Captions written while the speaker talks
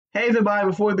Hey everybody,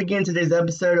 before we begin today's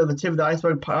episode of the Tip of the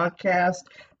Iceberg podcast,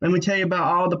 let me tell you about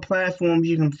all the platforms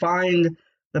you can find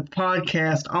the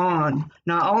podcast on.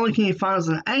 Not only can you find us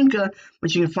on Anchor,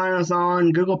 but you can find us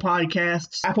on Google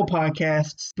Podcasts, Apple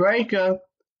Podcasts, Breaker,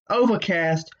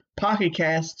 Overcast, Pocket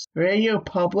Casts, Radio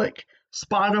Public,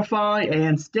 Spotify,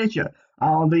 and Stitcher.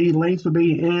 All the links will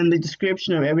be in the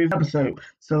description of every episode.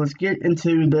 So let's get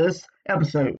into this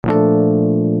episode.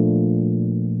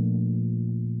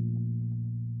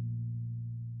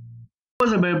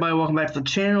 What's up, everybody? Welcome back to the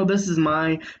channel. This is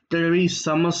my WWE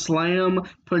SummerSlam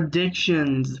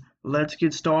predictions. Let's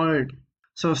get started.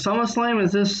 So SummerSlam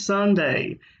is this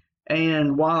Sunday,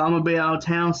 and while I'm gonna be out of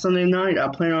town Sunday night, I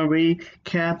plan on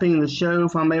recapping the show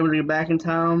if I'm able to get back in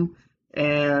time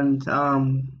and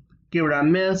get what I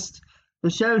missed.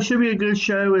 The show should be a good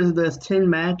show, as there's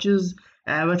 10 matches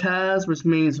advertised, which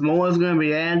means more is going to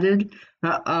be added.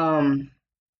 So I'm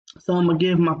gonna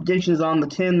give my predictions on the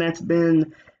 10 that's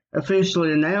been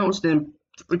officially announced and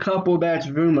a couple that's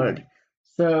rumored.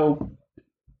 So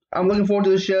I'm looking forward to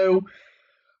the show.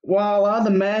 While a lot of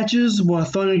the matches were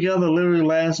thrown together literally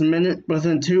last minute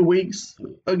within 2 weeks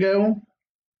ago,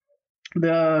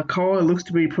 the card looks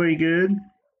to be pretty good.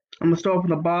 I'm gonna start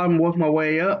from the bottom and work my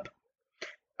way up.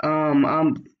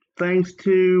 I'm thanks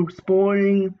to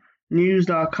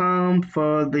sportingnews.com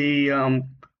for the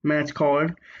match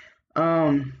card.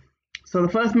 So the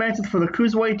first match is for the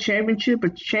Cruiserweight Championship.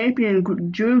 It's champion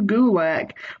Drew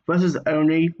Gulak versus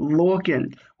Oney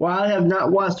Lorcan. While I have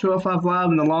not watched 205 Live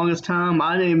in the longest time,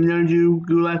 I didn't even know Drew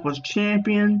Gulak was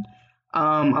champion.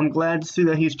 I'm glad to see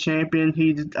that he's champion.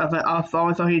 I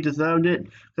always thought he deserved it,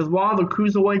 because while the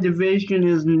Cruiserweight division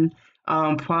is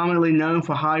prominently known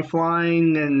for high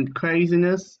flying and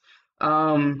craziness,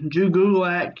 Drew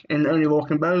Gulak and Oney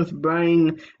Lorcan both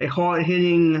bring a hard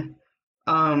hitting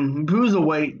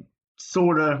bruiserweight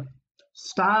sort of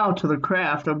style to the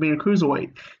craft of being a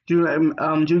cruiserweight. Drew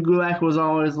Gulak was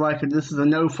always like, this is a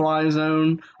no-fly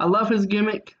zone. I love his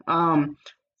gimmick.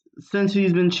 Since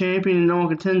he's been champion and no one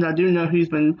contends, I do know he's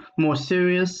been more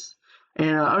serious.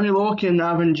 And Oney Lorcan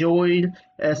I've enjoyed,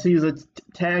 as he's a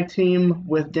tag team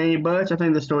with Danny Burch. I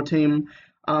think the store team.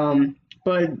 But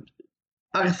like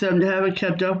I said, I haven't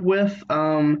kept up with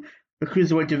the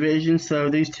cruiserweight division,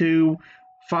 so these two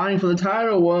fighting for the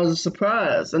title was a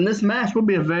surprise. And this match will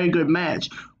be a very good match.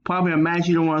 Probably a match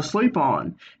you don't want to sleep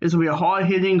on. This will be a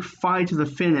hard-hitting fight to the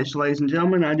finish, ladies and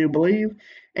gentlemen, I do believe.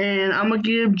 And I'm going to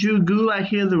give Drew Gulak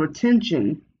here the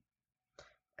retention.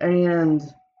 And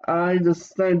I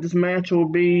just think this match will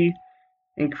be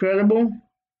incredible.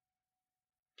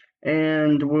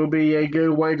 And will be a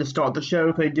good way to start the show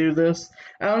if they do this.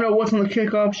 I don't know what's on the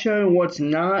kickoff show and what's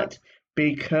not,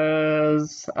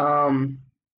 because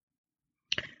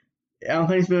I don't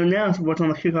think it's been announced what's on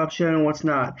the kickoff show and what's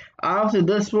not. Obviously,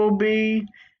 this will be,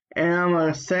 and I'm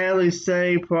going to sadly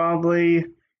say, probably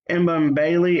Ember and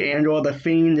Bayley and or The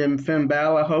Fiend and Finn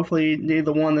Balor. Hopefully,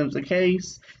 neither one of them is the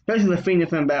case. Especially The Fiend and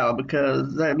Finn Balor,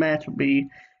 because that match will be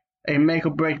a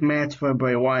make-or-break match for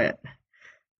Bray Wyatt.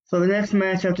 So the next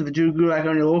match after the Drew Gulak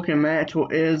Oney Lorcan match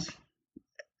is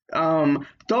Dolph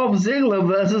Ziggler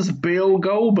versus Bill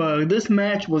Goldberg. This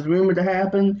match was rumored to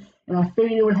happen, and I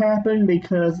figured it would happen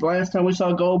because last time we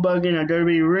saw Goldberg in a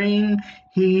WWE ring,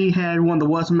 he had one of the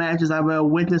worst matches I've ever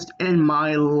witnessed in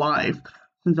my life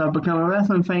since I've become a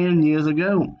wrestling fan years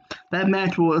ago. That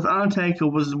match with Undertaker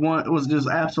was just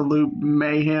absolute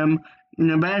mayhem in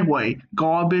a bad way.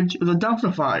 Garbage. It was a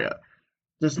dumpster fire.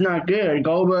 Just not good.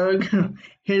 Goldberg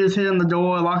hit his head on the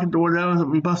door, locked the door down,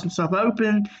 and bust himself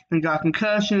open, and got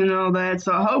concussion and all that.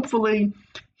 So hopefully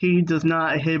he does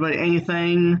not hit about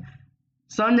anything.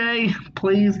 Sunday,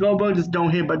 please, Goldberg, just don't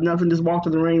hit but nothing. Just walk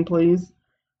to the ring, please.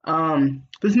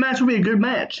 This match will be a good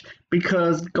match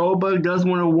because Goldberg does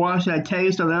want to wash that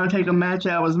taste of the Undertaker match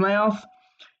out of his mouth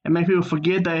and make people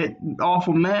forget that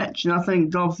awful match. And I think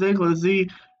Dolph Ziggler is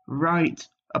the right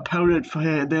opponent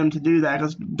for them to do that,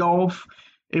 because Dolph,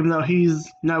 even though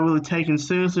he's not really taken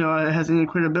seriously or has any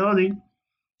credibility,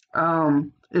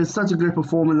 is such a good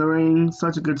performer in the ring,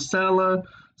 such a good seller.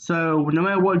 So no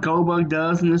matter what Goldberg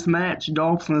does in this match,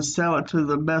 Dolph's going to sell it to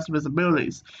the best of his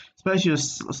abilities, especially a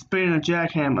spear and a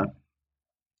jackhammer.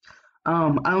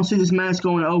 I don't see this match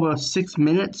going over 6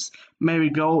 minutes. Maybe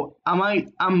go.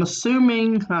 I'm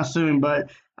assuming, not assuming,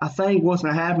 but I think what's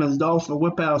going to happen is Dolph's will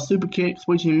whip out a super kick,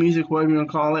 switching music, whatever you want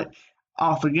to call it,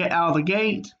 out of the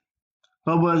gate.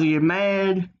 Goldberg's get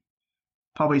mad,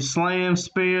 probably slam,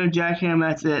 spear, jackhammer,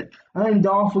 that's it. I think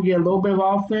Dolph will get a little bit of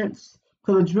offense,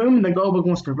 because it's rumored that Goldberg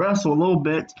wants to wrestle a little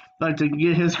bit, like to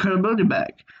get his credibility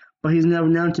back. But he's never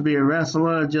known to be a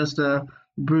wrestler, just a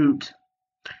brute.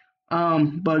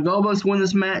 But Goldberg's win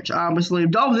this match, obviously.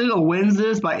 If Dolph Ziggler wins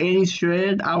this by any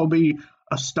shred, I will be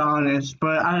astonished.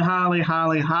 But I highly,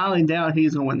 highly, highly doubt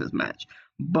he's going to win this match.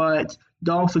 But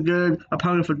Dolph's a good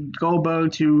opponent for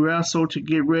Goldberg to wrestle to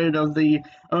get rid of the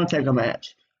Undertaker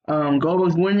match.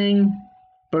 Goldberg's winning,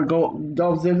 but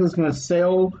Dolph Ziggler's going to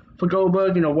sell for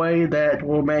Goldberg in a way that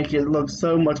will make it look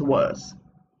so much worse,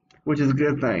 which is a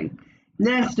good thing.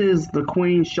 Next is the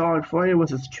Queen Charlotte Flair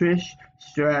versus Trish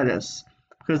Stratus,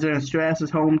 because they're in Stratus'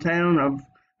 hometown of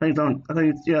I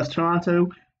think it's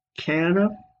Toronto,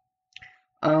 Canada.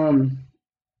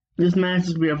 This match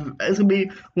is gonna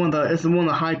be one of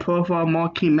the high profile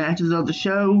marquee matches of the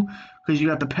show, because you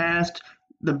got one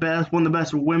of the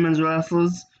best women's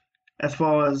wrestlers as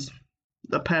far as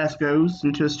the past goes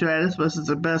into Stratus versus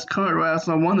the best current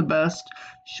wrestler, one of the best,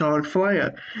 Charlotte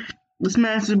Flair. This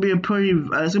match is gonna be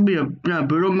not a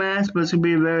brutal match, but it's gonna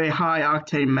be a very high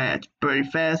octane match, very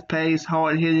fast paced,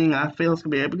 hard hitting. I feel it's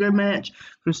gonna be a good match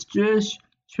because Trish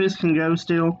can go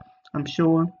still, I'm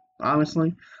sure,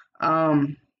 honestly.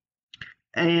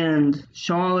 And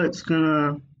Charlotte's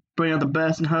gonna bring out the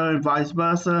best in her and vice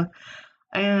versa.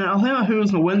 And I'll think about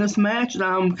who's gonna win this match, and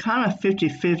I'm kind of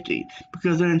 50-50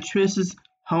 because they're in Trish's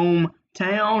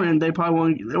hometown, and they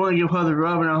probably want to give her the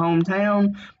rub in her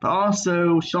hometown. But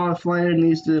also, Charlotte Flair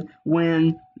needs to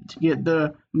win to get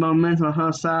the momentum on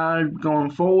her side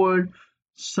going forward.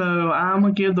 So I'm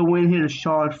gonna give the win here to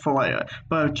Charlotte Flair.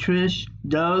 But if Trish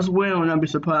does win, I'll not be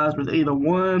surprised with either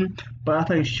one. But I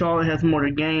think Charlotte has more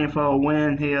to gain for a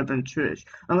win here than Trish,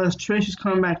 unless Trish is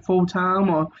coming back full time,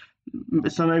 or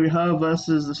so maybe her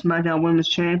versus the SmackDown Women's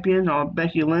Champion or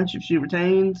Becky Lynch if she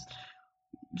retains.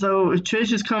 So if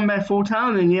Trish is coming back full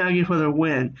time, then yeah, I give her the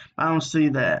win. I don't see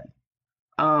that.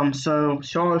 So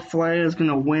Charlotte Flair is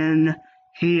gonna win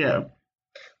here.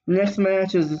 Next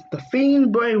match is The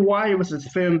Fiend Bray Wyatt versus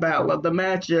Finn Balor, the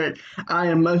match that I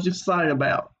am most excited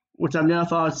about, which I never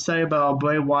thought I'd say about a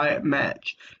Bray Wyatt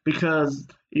match, because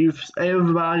you've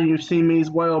seen me as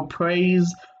well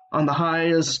praise on the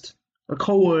highest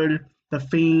accord the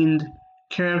Fiend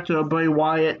character of Bray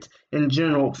Wyatt in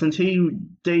general, since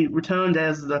they returned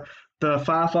as the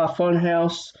Firefly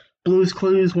Funhouse Blue's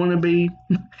Clues wannabe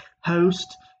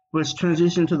host, which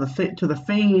transitioned to the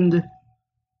Fiend.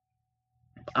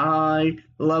 I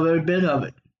love every bit of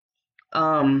it.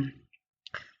 I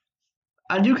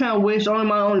do kind of wish, only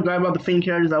my only gripe about the Fiend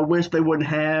characters, I wish they wouldn't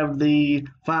have the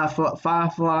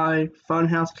Firefly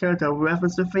Funhouse character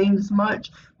reference the Fiend as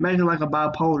much, make it like a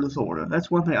bipolar disorder.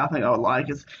 That's one thing I think I would like,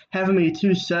 is having me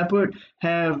two separate,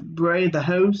 have Bray the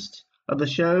host of the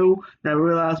show, and I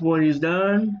realize what he's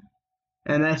done,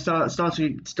 and that starts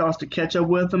to catch up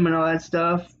with him and all that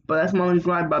stuff. But that's my only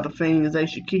gripe about the Fiend, is they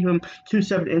should keep him two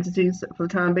separate entities for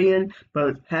the time being,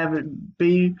 but have it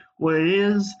be what it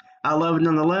is. I love it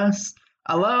nonetheless.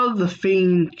 I love the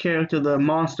Fiend character, the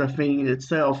monster Fiend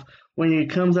itself, when he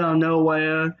comes out of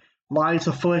nowhere, lights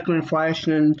are flickering,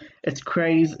 flashing, it's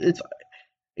crazy.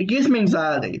 It gives me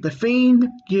anxiety. The Fiend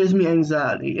gives me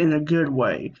anxiety in a good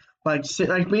way, like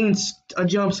being a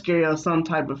jump scare or some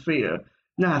type of fear.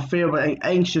 Not fear, but an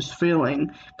anxious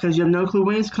feeling, because you have no clue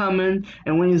when he's coming,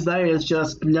 and when he's there, it's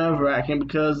just nerve-wracking,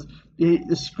 because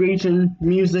the screeching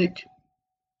music,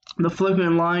 the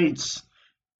flickering lights,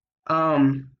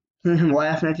 him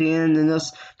laughing at the end, and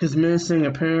his menacing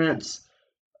appearance.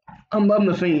 I'm loving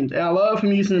the Fiend, and I love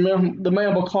him using the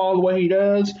mandible claw the way he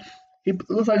does. It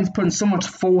looks like he's putting so much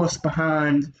force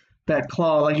behind that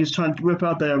claw, like he's trying to rip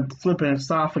out their flipping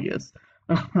esophagus.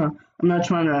 I'm not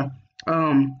trying to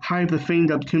hype the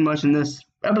Fiend up too much in this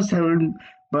episode,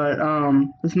 but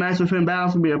this match with Finn Balor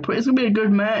it's gonna be a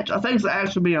good match. I think it's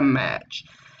actually be a match.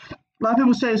 A lot of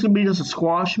people say it's gonna be just a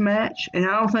squash match, and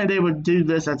I don't think they would do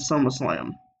this at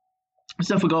SummerSlam,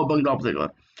 except for Goldberg and Dolph Ziggler.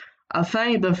 I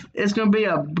think it's gonna be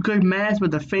a good match,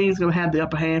 but the Fiend's gonna have the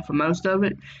upper hand for most of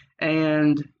it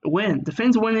and win. The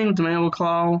Fiend's winning with the mandible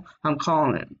claw. I'm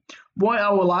calling it. What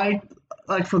I would like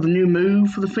for the new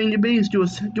move for the Fiend to be is do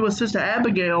a Sister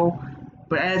Abigail,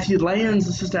 but as he lands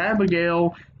the Sister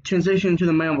Abigail, transition to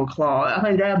the mandible claw. I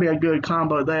think that'd be a good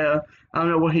combo there. I don't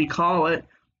know what he'd call it,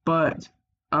 but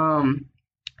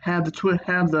have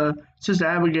the Sister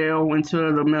Abigail into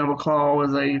the mandible claw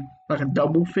as a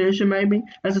double finisher maybe.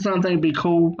 That's the something that'd be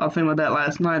cool. I was thinking about that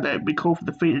last night. That'd be cool for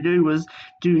the Fiend to do, was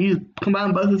to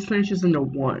combine both his finishes into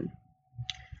one.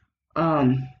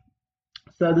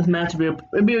 So this match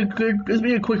it'd be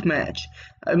a quick match.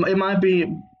 It might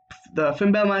be the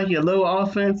Finn Balor might get a little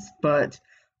offense, but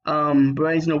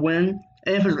Bray's gonna win.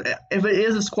 If it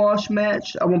is a squash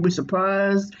match, I won't be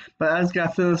surprised. But I just got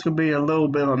a feeling it's gonna be a little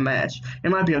bit of a match. It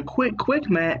might be a quick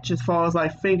match as far as I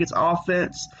think it's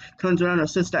offense comes around to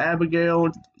Sister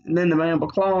Abigail and then the Man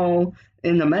Claw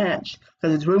in the match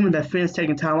because it's rumored that Finn's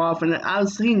taking time off and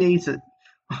he needs it.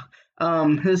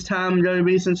 His time in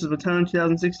WWE since his return in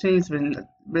 2016 has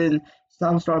been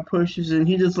stop-start pushes, and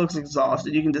he just looks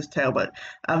exhausted. You can just tell. But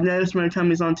I've noticed every time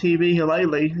he's on TV here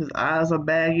lately, his eyes are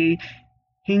baggy.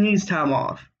 He needs time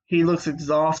off. He looks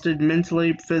exhausted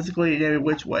mentally, physically, in every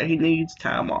which way. He needs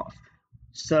time off.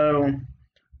 So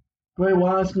Bray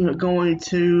Wyatt's going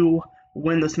to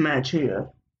win this match here.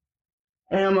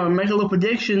 And I'm going to make a little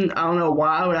prediction. I don't know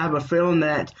why, but I have a feeling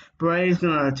that Bray's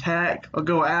going to attack or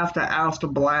go after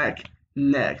Aleister Black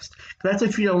next. That's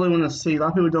a feud I really want to see. A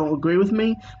lot of people don't agree with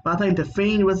me, but I think The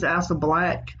Fiend with Aleister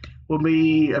Black will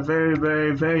be a very,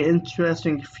 very, very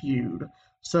interesting feud.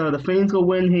 So The Fiend's going to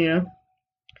win here.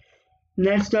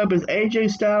 Next up is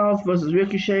AJ Styles versus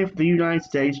Ricochet for the United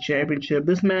States Championship.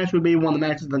 This match would be one of the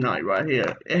matches of the night right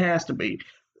here. It has to be.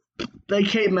 They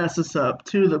can't mess this up.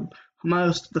 The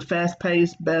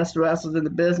fast-paced, best wrestlers in the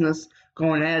business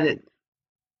going at it.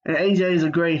 And AJ is a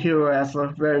great heel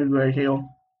wrestler. Very great heel.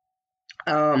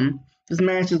 This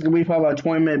match is going to be probably a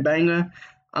 20-minute banger.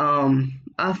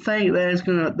 I think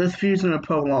that this feud's going to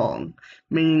prolong,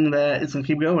 meaning that it's going to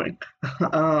keep going.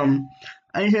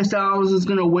 AJ Styles is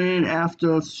going to win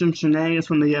after some shenanigans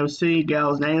from the OC,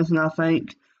 Gallows and Anderson, I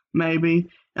think, maybe.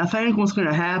 I think what's going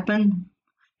to happen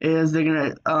is they're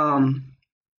going to,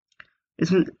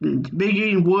 Big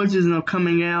E and Woods is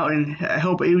coming out and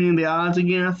help evening the odds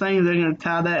again. I think they're going to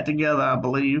tie that together, I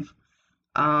believe.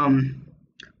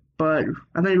 But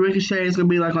I think Ricochet is going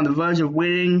to be on the verge of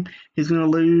winning. He's going to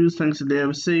lose thanks to the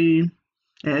OC.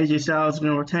 And AJ Styles is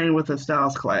going to retain with a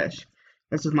Styles Clash.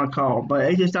 That's just my call. But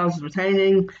AJ Styles is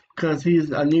retaining because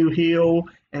he's a new heel.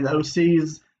 And the OC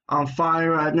is on fire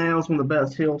right now. It's one of the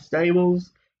best heel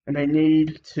stables. And they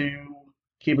need to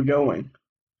keep it going.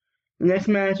 The next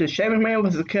match is Shane McMahon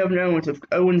versus Kevin Owens. If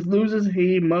Owens loses,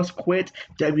 he must quit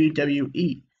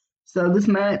WWE. So this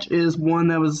match is one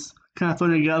that was kind of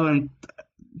thrown together in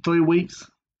 3 weeks,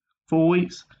 4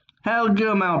 weeks. Had a good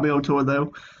amount of build to it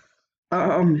though.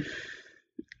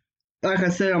 Like I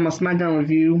said on my SmackDown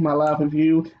review, my live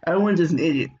review, Owens is an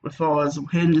idiot as far as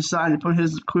him deciding to put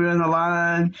his career on the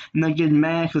line and then getting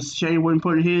mad because Shane wouldn't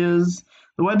put his.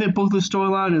 The way they booked the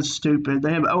storyline is stupid.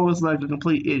 They have Owens like a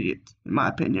complete idiot, in my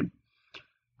opinion.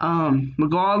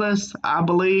 Regardless, I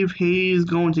believe he's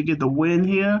going to get the win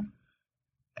here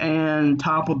and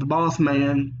topple the boss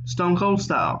man, Stone Cold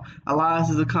style. Elias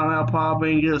is to come out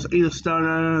probably and get a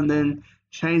stunner, and then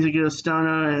Shane's to get a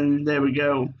stunner, and there we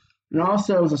go. And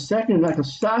also, as a second, a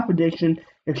side prediction,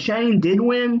 if Shane did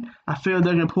win, I feel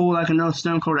they're going to pull another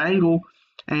Stone Cold angle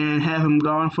and have him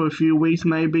gone for a few weeks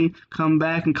maybe, come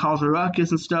back and cause a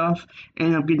ruckus and stuff, and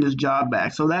end up getting his job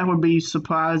back. So that would be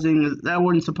surprising. That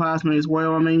wouldn't surprise me as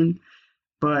well,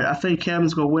 But I think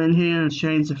Kevin's going to win here, and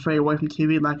Shane's to fade away from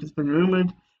TV like it's been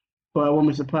rumored. But I won't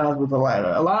be surprised with the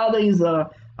latter. A lot of these, I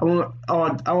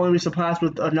won't be surprised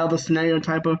with another scenario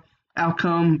type of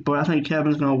outcome, but I think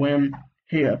Kevin's going to win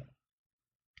here.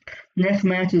 Next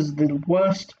match is the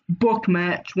worst booked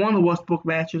match, one of the worst booked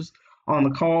matches on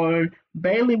the card.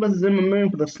 Bayley versus Ember Moon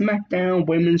for the SmackDown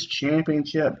Women's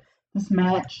Championship. This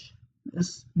match,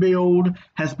 this build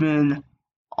has been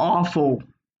awful.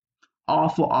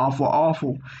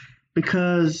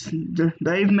 Because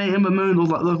they've made Ember Moon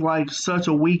look like such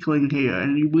a weakling here,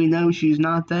 and we know she's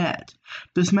not that.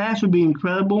 This match would be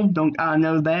incredible. I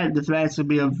know that. This match would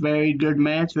be a very good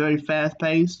match, very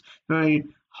fast-paced, very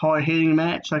hard-hitting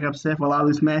match, like I've said for a lot of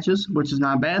these matches, which is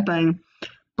not a bad thing.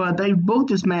 But they've booked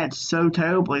this match so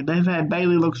terribly. They've had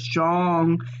Bayley look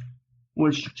strong,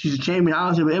 which she's a champion,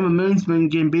 obviously, but Ember Moon's been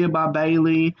getting beat up by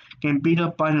Bayley, getting beat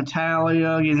up by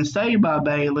Natalya, getting saved by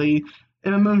Bayley.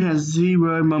 Ember Moon has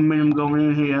zero momentum going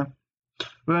in here.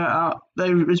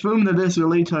 It's rumored that this will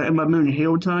lead to an Ember Moon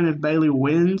heel turn if Bayley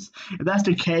wins. If that's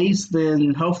the case,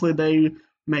 then hopefully they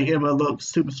make Ember look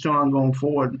super strong going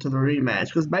forward into the rematch,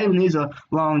 because Bayley needs a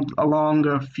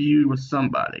longer feud with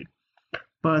somebody.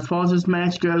 But as far as this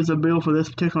match goes, the build for this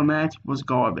particular match was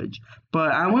garbage.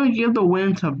 But I'm going to give the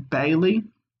win to Bayley,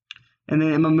 and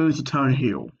then Ember Moon's to turn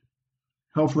heel.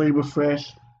 Hopefully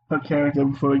refresh her character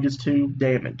before it gets too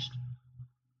damaged.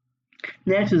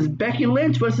 Next is Becky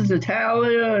Lynch versus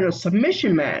Natalya in a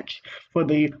submission match for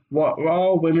the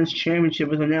Raw Women's Championship.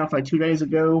 It was announced 2 days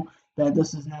ago that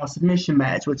this is now a submission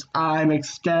match, which I'm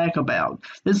ecstatic about.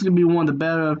 This is going to be one of the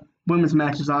better women's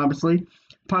matches, obviously.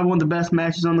 Probably one of the best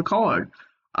matches on the card,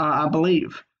 I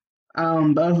believe.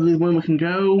 Both of these women can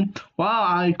go. While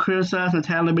I criticize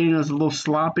Natalia being as a little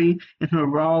sloppy in her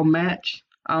Raw match,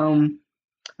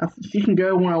 she can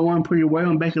go one-on-one pretty well,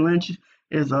 and Becky Lynch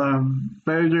is a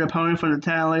very good opponent for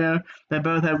Natalia. They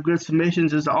both have good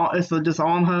submissions. It's just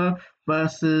on her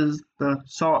versus the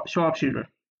sharpshooter.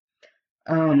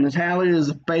 Natalia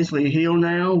is basically a heel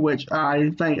now, which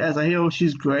I think as a heel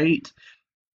she's great,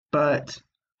 but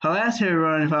her last hair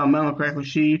run, if I remember correctly,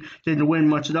 she didn't win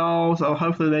much at all, so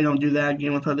hopefully they don't do that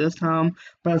again with her this time.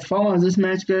 But as far as this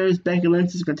match goes, Becky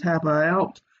Lynch is going to tap her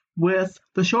out with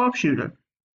the sharpshooter.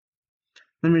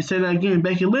 Let me say that again.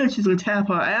 Becky Lynch is going to tap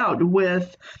her out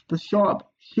with the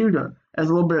sharpshooter as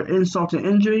a little bit of insult to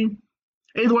injury.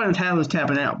 Either way, Natalia's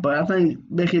tapping out, but I think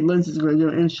Becky Lynch is going to do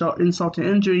an insult to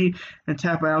injury and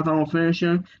tap her out on the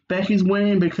finisher. Becky's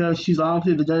winning because she's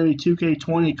obviously the WWE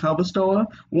 2K20 cover star,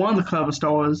 one of the cover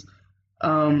stars,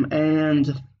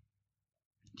 and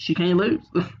she can't lose.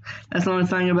 That's the only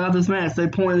thing about this match. They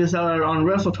pointed this out on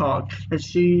Wrestle Talk that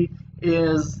she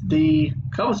is the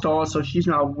cover star, so she's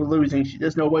not losing.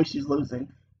 There's no way she's losing.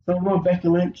 So I want Becky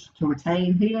Lynch to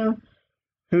retain here.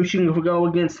 Who she can go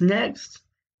against next?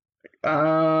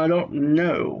 I don't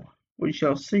know. We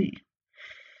shall see.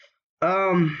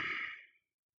 Oh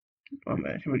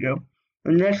man, here we go.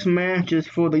 The next match is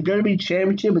for the WWE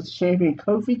Championship. It's champion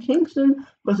Kofi Kingston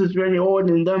versus Randy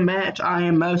Orton in the match I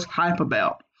am most hype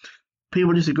about.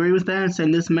 People disagree with that,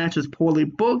 saying this match is poorly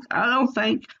booked. I don't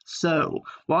think so.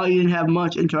 While you didn't have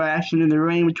much interaction in the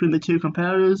ring between the two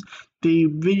competitors, the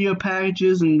video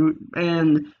packages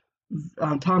and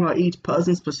talking about each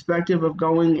person's perspective of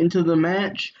going into the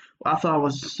match, I thought it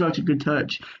was such a good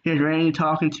touch. He had Randy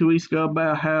talking 2 weeks ago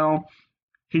about how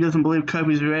he doesn't believe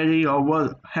Kofi's ready,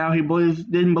 or how he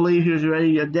didn't believe he was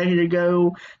ready a decade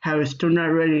ago, how he's still not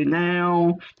ready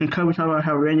now. And Kofi talking about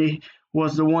how Randy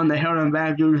was the one that held him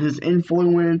back due to his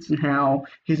influence and how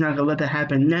he's not going to let that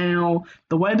happen now.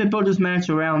 The way they built this match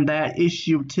around that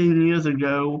issue 10 years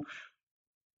ago,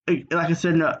 like I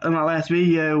said in my last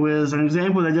video, is an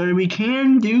example that WWE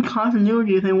can do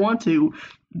continuity if they want to.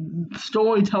 The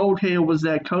story told here was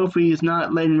that Kofi is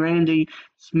not letting Randy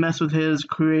mess with his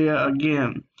career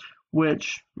again,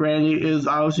 which Randy is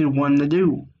obviously wanting to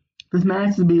do. This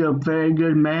match will be a very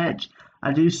good match.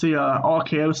 I do see a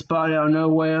RKO spot out of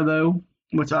nowhere though,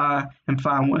 which I am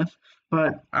fine with.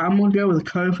 But I'm going to go with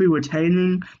Kofi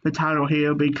retaining the title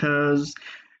here because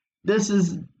this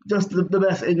is just the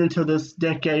best ending to this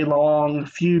decade-long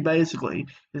feud, basically.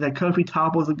 Is that Kofi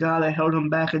topples the guy that held him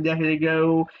back a decade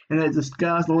ago, and that the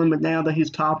sky's the limit now that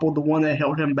he's toppled the one that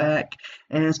held him back.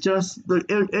 And it's just the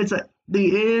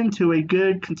end to a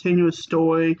good, continuous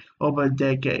story over a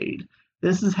decade.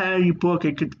 This is how you book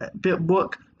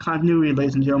continuity,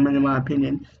 ladies and gentlemen, in my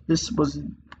opinion. This was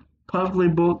perfectly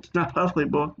booked, not perfectly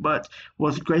booked, but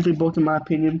was greatly booked in my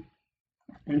opinion.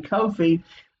 And Kofi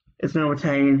is going to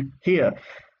retain here.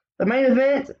 The main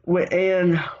event,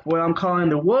 and what I'm calling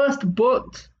the worst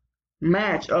booked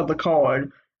match of the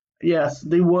card. Yes,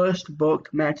 the worst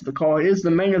booked match of the card is the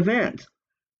main event.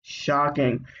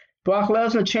 Shocking. Brock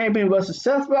Lesnar champion versus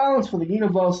Seth Rollins for the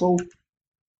Universal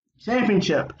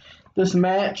Championship. This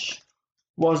match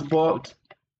was booked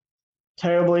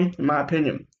terribly, in my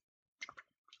opinion.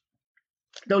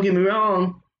 Don't get me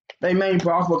wrong, they made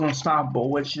Brock look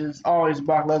unstoppable, which is always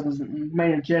Brock Lesnar's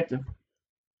main objective.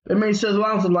 They made Seth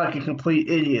Rollins look like a complete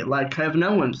idiot, like Kevin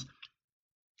Owens.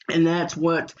 And that's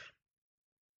what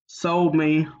sold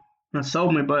me, not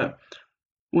sold me, but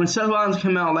when Seth Rollins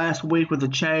came out last week with the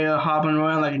chair, hopping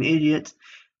around like an idiot,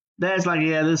 that's like,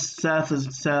 yeah, this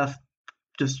Seth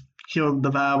just killed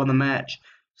the vibe of the match.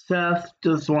 Seth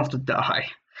just wants to die.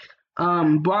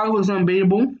 Brock looks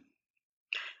unbeatable,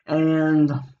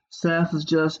 and Seth is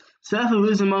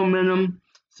losing momentum.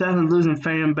 Seth is losing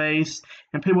fan base,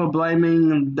 and people are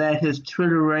blaming that his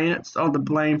Twitter rants are the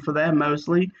blame for that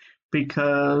mostly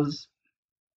because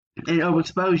and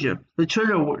overexposure. The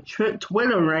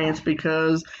Twitter rants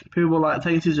because people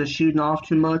think he's just shooting off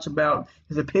too much about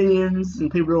his opinions,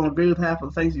 and people don't agree with half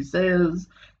of the things he says.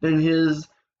 Then his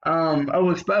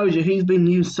overexposure, he's been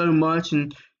used so much,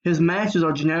 and his matches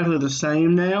are generically the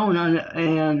same now,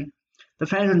 and the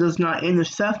fandom does not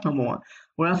intercept no more.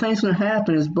 What I think is going to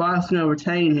happen is Brock's going to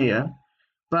retain here,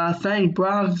 but I think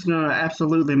Brock's going to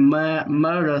absolutely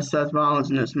murder Seth Rollins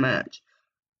in this match.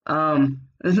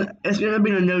 It's going to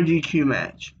be a no DQ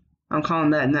match. I'm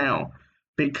calling that now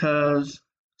because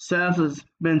Seth has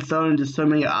been thrown into so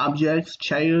many objects,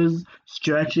 chairs,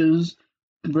 stretchers,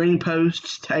 ring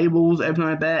posts, tables, everything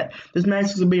like that. This match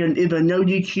is going to be either a no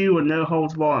DQ or no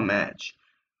holds barred match.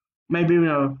 Maybe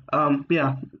either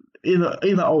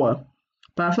or.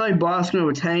 But I feel like Brock's going to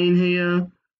retain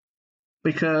here.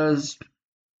 because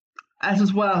that's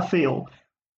just what I feel.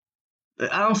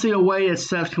 I don't see a way that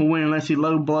Seth can win unless he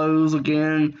low blows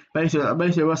again. Basically a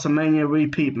WrestleMania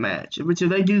repeat match. Which if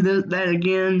they do that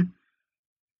again,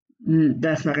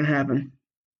 that's not gonna happen.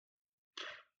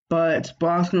 But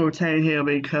Brock's gonna retain here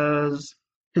because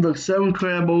he looks so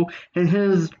incredible, and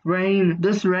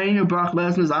this reign of Brock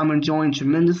Lesnar, I'm enjoying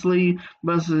tremendously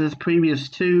versus his previous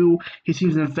two. He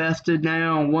seems invested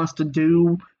now and wants to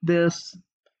do this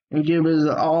and give his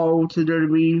all to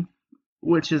WWE,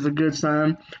 which is a good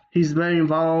sign. He's very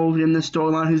involved in this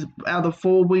storyline. He's out of the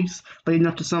 4 weeks leading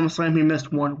up to SummerSlam. He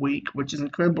missed 1 week, which is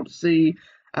incredible to see.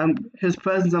 His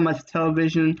presence on my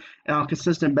television and on a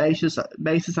consistent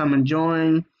basis I'm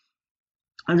enjoying.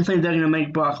 I just think they're going to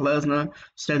make Brock Lesnar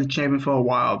stay the champion for a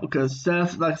while because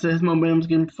Seth, like I said, his momentum's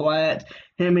getting flat.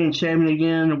 Him being champion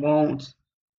again won't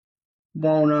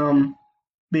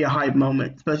be a hype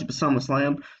moment, especially for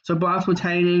SummerSlam. So Brock's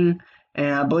retaining,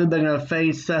 and I believe they're going to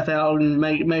phase Seth out and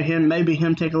maybe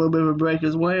him take a little bit of a break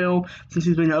as well since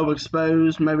he's been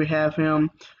overexposed. Maybe have him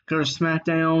go to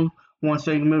SmackDown once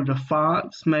they move to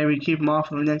Fox. Maybe keep him off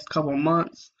for the next couple of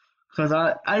months because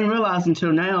I didn't realize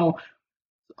until now.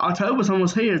 October's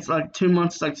almost here. It's like 2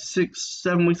 months, like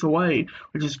 6-7 weeks away,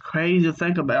 which is crazy to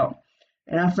think about.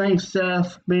 And I think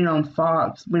Seth being on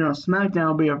Fox, being on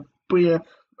SmackDown, will be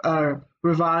a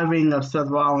reviving of Seth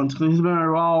Rollins because he's been on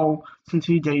Raw since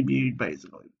he debuted,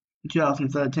 basically, in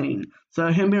 2013. So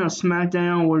him being on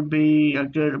SmackDown would be a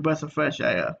good breath of fresh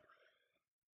air.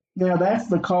 Now that's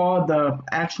the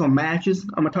actual matches.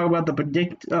 I'm gonna talk about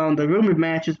the rumored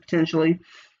matches potentially.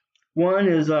 One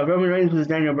is Roman Reigns versus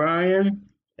Daniel Bryan.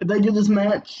 If they do this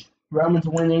match, Roman's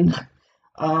winning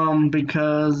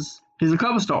because he's a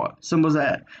cover star. Simple as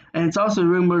that. And it's also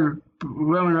rumored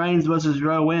Roman Reigns versus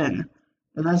Rowan.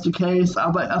 If that's the case,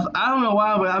 I don't know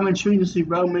why, but I'm intrigued to see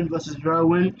Roman versus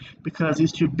Rowan because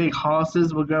these two big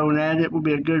horses will go at it. Will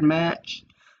be a good match.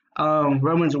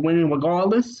 Roman's winning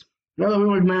regardless. Another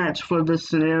rumored match for this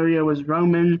scenario is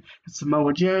Roman and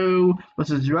Samoa Joe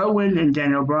versus Rowan and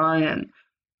Daniel Bryan.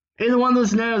 Either one of those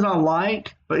scenarios I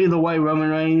like, but either way, Roman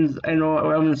Reigns and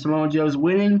Roman Samoa Joe is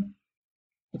winning.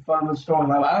 The fun of the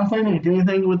storyline. I don't think they can do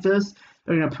anything with this.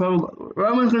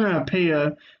 Roman's gonna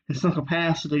appear in some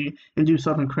capacity and do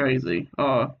something crazy.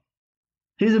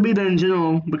 He's gonna be there in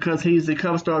general because he's the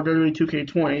cover star of WWE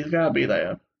 2K20. He's gotta be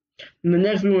there. And the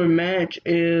next rumored match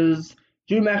is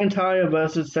Drew McIntyre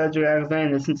versus Cedric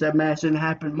Alexander. Since that match didn't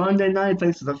happen Monday night,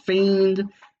 thanks to the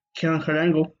Fiend killing Kurt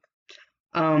Angle.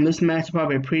 This match is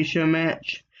probably a pre-show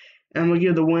match, and I'm going to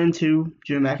give the win to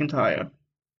Drew McIntyre.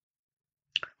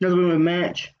 Another rumored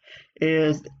match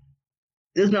is,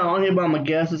 it's not on here, but I'm going to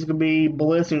guess it's going to be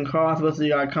Bliss and Cross versus the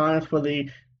Iconics for the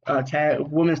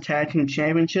Women's Tag Team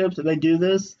Championships. If they do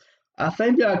this, I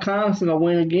think the Iconics are going to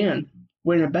win again,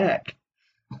 win it back.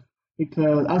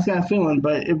 Because I just got a feeling,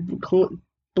 but if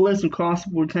Bliss and Cross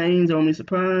retains, I won't be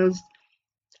surprised.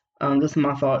 This is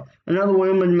my thought. Another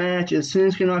women's match is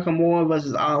Shinsuke Nakamura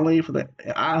versus Ali for the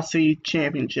IC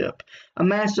Championship. A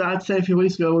match that I'd say a few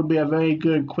weeks ago would be a very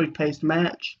good, quick-paced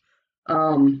match.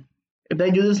 If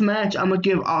they do this match, I'm going to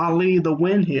give Ali the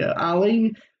win here.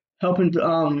 Ali helping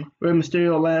Rey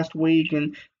Mysterio last week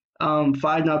and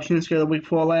fighting up Shinsuke the week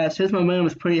before last. His momentum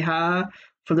is pretty high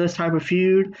for this type of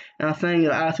feud, and I think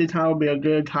the IC title would be a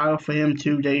good title for him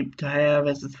to have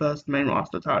as his first main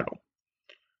roster title.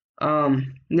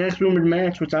 Next rumored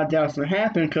match, which I doubt is going to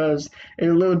happen because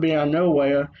it'll literally be out of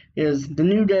nowhere, is the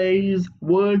New Days,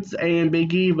 Woods, and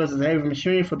Big E versus Heavy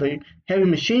Machinery for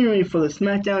the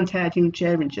SmackDown Tag Team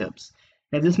Championships.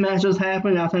 If this match does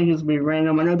happen, I think it's going to be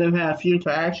random. I know they've had a few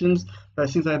interactions, but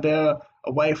it seems like they're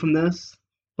away from this.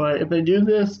 But if they do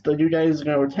this, the New Days are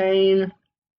going to retain.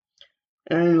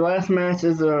 And the last match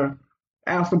is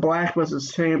Aleister Black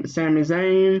versus Sami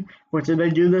Zayn, which if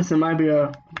they do this, it might be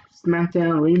a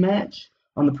SmackDown rematch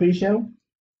on the pre-show.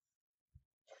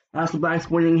 Aleister Black's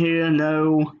winning here,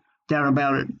 no doubt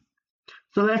about it.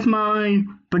 So that's my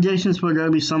predictions for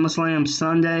WWE SummerSlam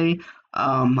Sunday.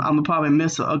 I'm going to probably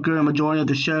miss a good majority of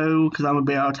the show because I'm going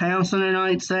to be out of town Sunday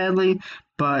night, sadly.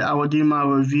 But I will do my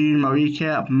review and my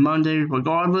recap Monday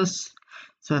regardless.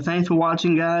 So thanks for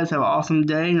watching, guys. Have an awesome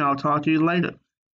day, and I'll talk to you later.